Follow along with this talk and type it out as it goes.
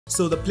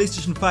So the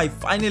PlayStation 5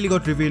 finally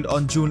got revealed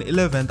on June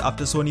 11th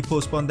after Sony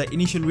postponed the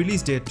initial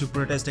release date to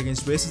protest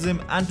against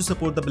racism and to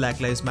support the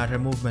Black Lives Matter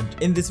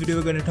movement. In this video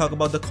we're going to talk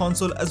about the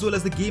console as well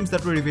as the games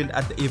that were revealed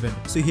at the event.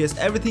 So here's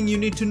everything you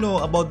need to know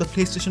about the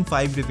PlayStation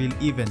 5 Reveal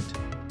Event.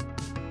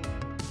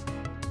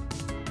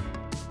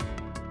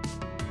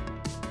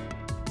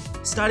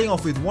 Starting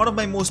off with one of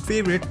my most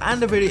favorite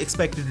and a very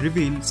expected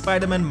reveal,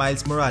 Spider-Man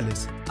Miles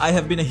Morales. I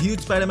have been a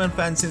huge Spider-Man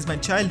fan since my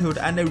childhood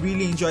and I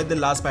really enjoyed the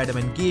last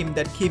Spider-Man game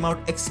that came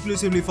out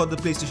exclusively for the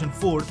PlayStation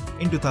 4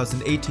 in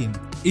 2018.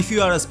 If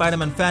you are a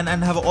Spider-Man fan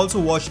and have also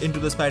watched Into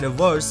the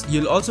Spider-Verse,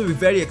 you'll also be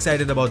very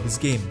excited about this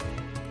game.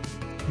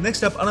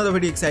 Next up, another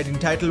very exciting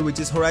title, which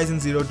is Horizon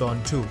Zero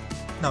Dawn 2.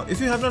 Now,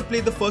 if you have not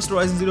played the first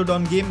Horizon Zero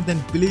Dawn game,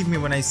 then believe me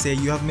when I say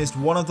you have missed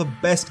one of the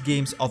best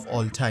games of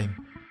all time.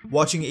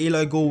 Watching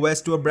Aloy go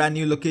west to a brand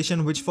new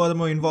location, which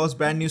furthermore involves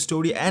brand new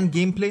story and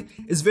gameplay,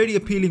 is very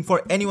appealing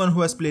for anyone who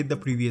has played the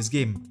previous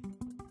game.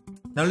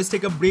 Now let's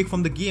take a break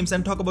from the games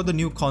and talk about the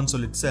new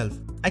console itself.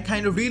 I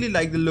kind of really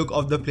like the look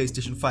of the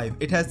PlayStation 5.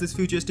 It has this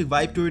futuristic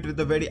vibe to it with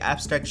a very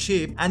abstract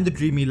shape and the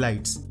dreamy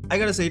lights. I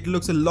gotta say, it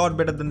looks a lot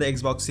better than the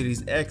Xbox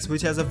Series X,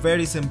 which has a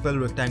very simple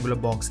rectangular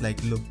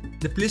box-like look.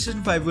 The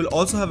PlayStation 5 will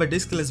also have a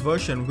discless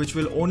version which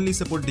will only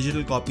support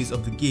digital copies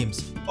of the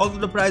games, although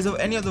the price of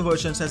any of the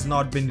versions has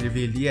not been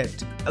revealed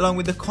yet. Along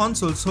with the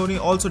console, Sony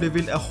also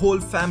revealed a whole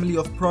family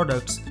of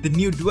products: the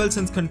new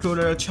DualSense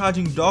controller, a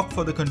charging dock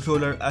for the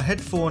controller, a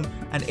headphone,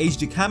 an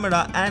HD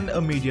camera and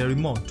a media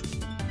remote.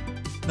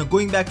 Now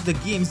going back to the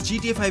games,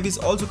 GTA 5 is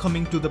also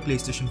coming to the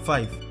PlayStation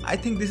 5. I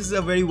think this is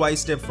a very wise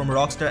step from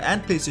Rockstar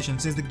and PlayStation,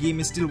 since the game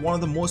is still one of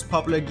the most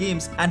popular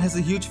games and has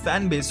a huge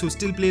fan base who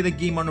still play the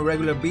game on a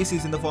regular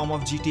basis in the form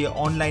of GTA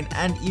Online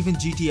and even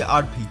GTA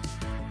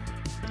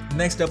RP.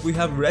 Next up we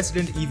have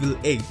Resident Evil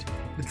 8.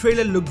 The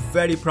trailer looked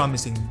very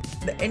promising.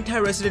 The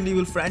entire Resident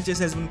Evil franchise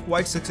has been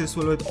quite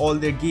successful with all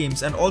their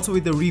games and also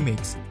with the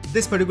remakes.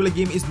 This particular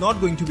game is not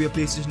going to be a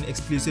PlayStation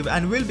exclusive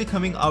and will be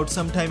coming out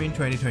sometime in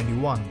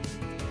 2021.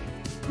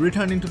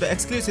 Returning to the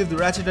exclusive, the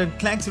Ratchet &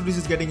 Clank series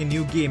is getting a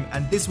new game,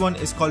 and this one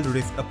is called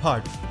Rift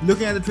Apart.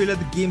 Looking at the trailer,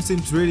 the game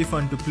seems really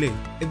fun to play.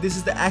 If this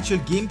is the actual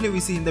gameplay we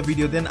see in the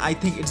video, then I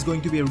think it's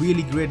going to be a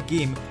really great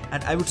game,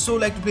 and I would so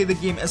like to play the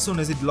game as soon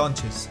as it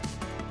launches.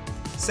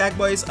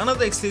 Sackboy is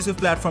another exclusive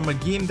platformer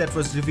game that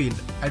was revealed.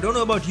 I don't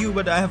know about you,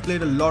 but I have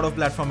played a lot of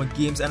platformer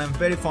games and I'm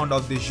very fond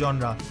of this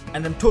genre,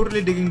 and I'm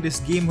totally digging this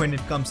game when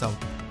it comes out.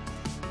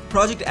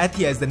 Project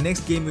Athia is the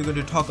next game we're going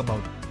to talk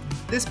about.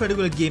 This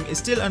particular game is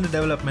still under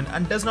development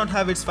and does not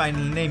have its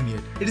final name yet.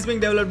 It is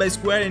being developed by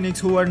Square Enix,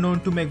 who are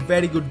known to make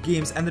very good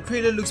games, and the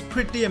trailer looks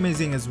pretty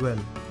amazing as well.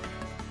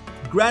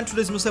 Gran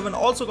Turismo 7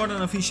 also got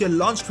an official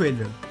launch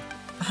trailer.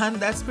 And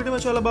that's pretty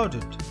much all about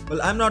it.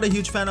 Well, I'm not a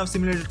huge fan of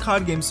simulated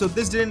car games, so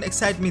this didn't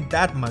excite me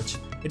that much.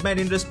 It might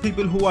interest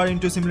people who are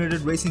into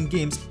simulated racing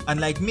games,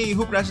 unlike me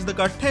who crashes the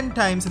car 10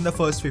 times in the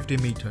first 50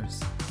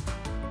 meters.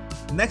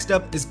 Next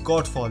up is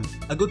Godfall.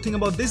 A good thing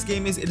about this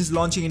game is it is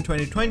launching in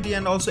 2020,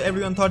 and also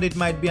everyone thought it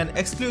might be an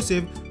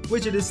exclusive,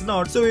 which it is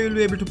not, so we will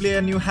be able to play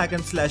a new hack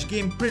and slash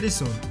game pretty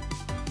soon.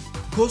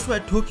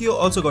 Ghostwire Tokyo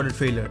also got a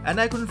trailer,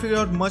 and I couldn't figure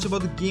out much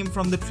about the game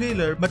from the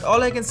trailer, but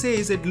all I can say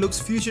is it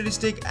looks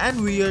futuristic and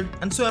weird,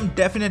 and so I'm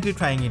definitely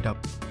trying it out.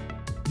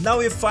 Now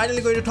we're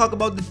finally going to talk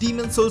about the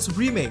Demon's Souls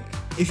remake.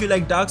 If you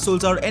like Dark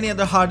Souls or any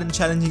other hard and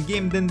challenging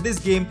game, then this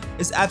game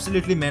is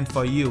absolutely meant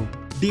for you.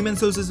 Demon's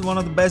Souls is one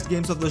of the best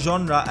games of the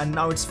genre, and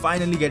now it's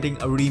finally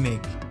getting a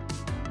remake.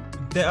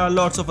 There are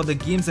lots of other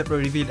games that were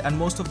revealed, and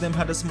most of them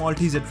had a small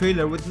teaser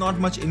trailer with not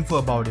much info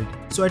about it.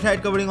 So I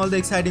tried covering all the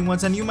exciting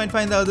ones, and you might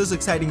find the others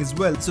exciting as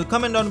well. So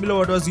comment down below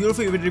what was your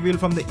favorite reveal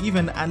from the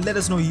event and let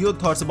us know your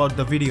thoughts about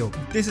the video.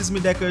 This is me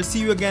Decker, see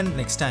you again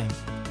next time.